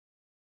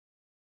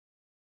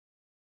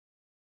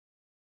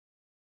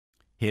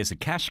Here's a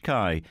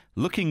Qashqai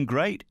looking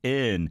great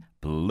in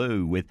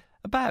blue with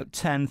about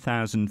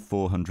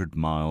 10,400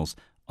 miles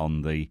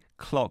on the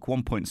clock,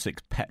 1.6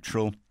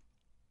 petrol,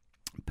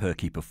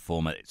 perky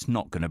performer. It's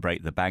not going to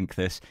break the bank,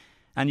 this.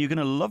 And you're going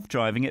to love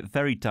driving it,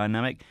 very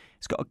dynamic.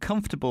 It's got a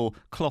comfortable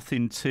cloth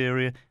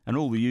interior and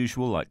all the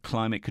usual like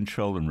climate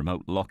control and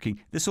remote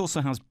locking. This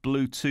also has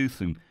Bluetooth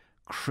and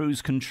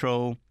cruise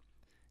control.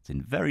 It's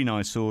in very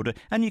nice order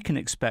and you can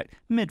expect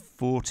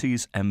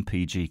mid-40s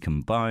MPG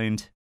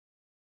combined.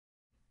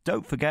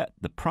 Don't forget,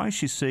 the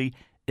price you see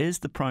is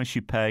the price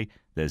you pay.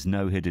 There's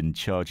no hidden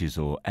charges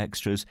or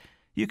extras.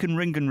 You can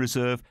ring and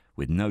reserve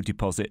with no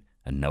deposit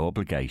and no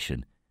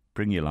obligation.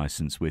 Bring your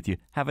licence with you,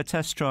 have a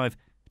test drive,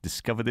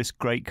 discover this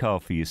great car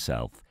for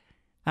yourself.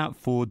 Out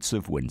Fords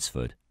of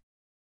Winsford.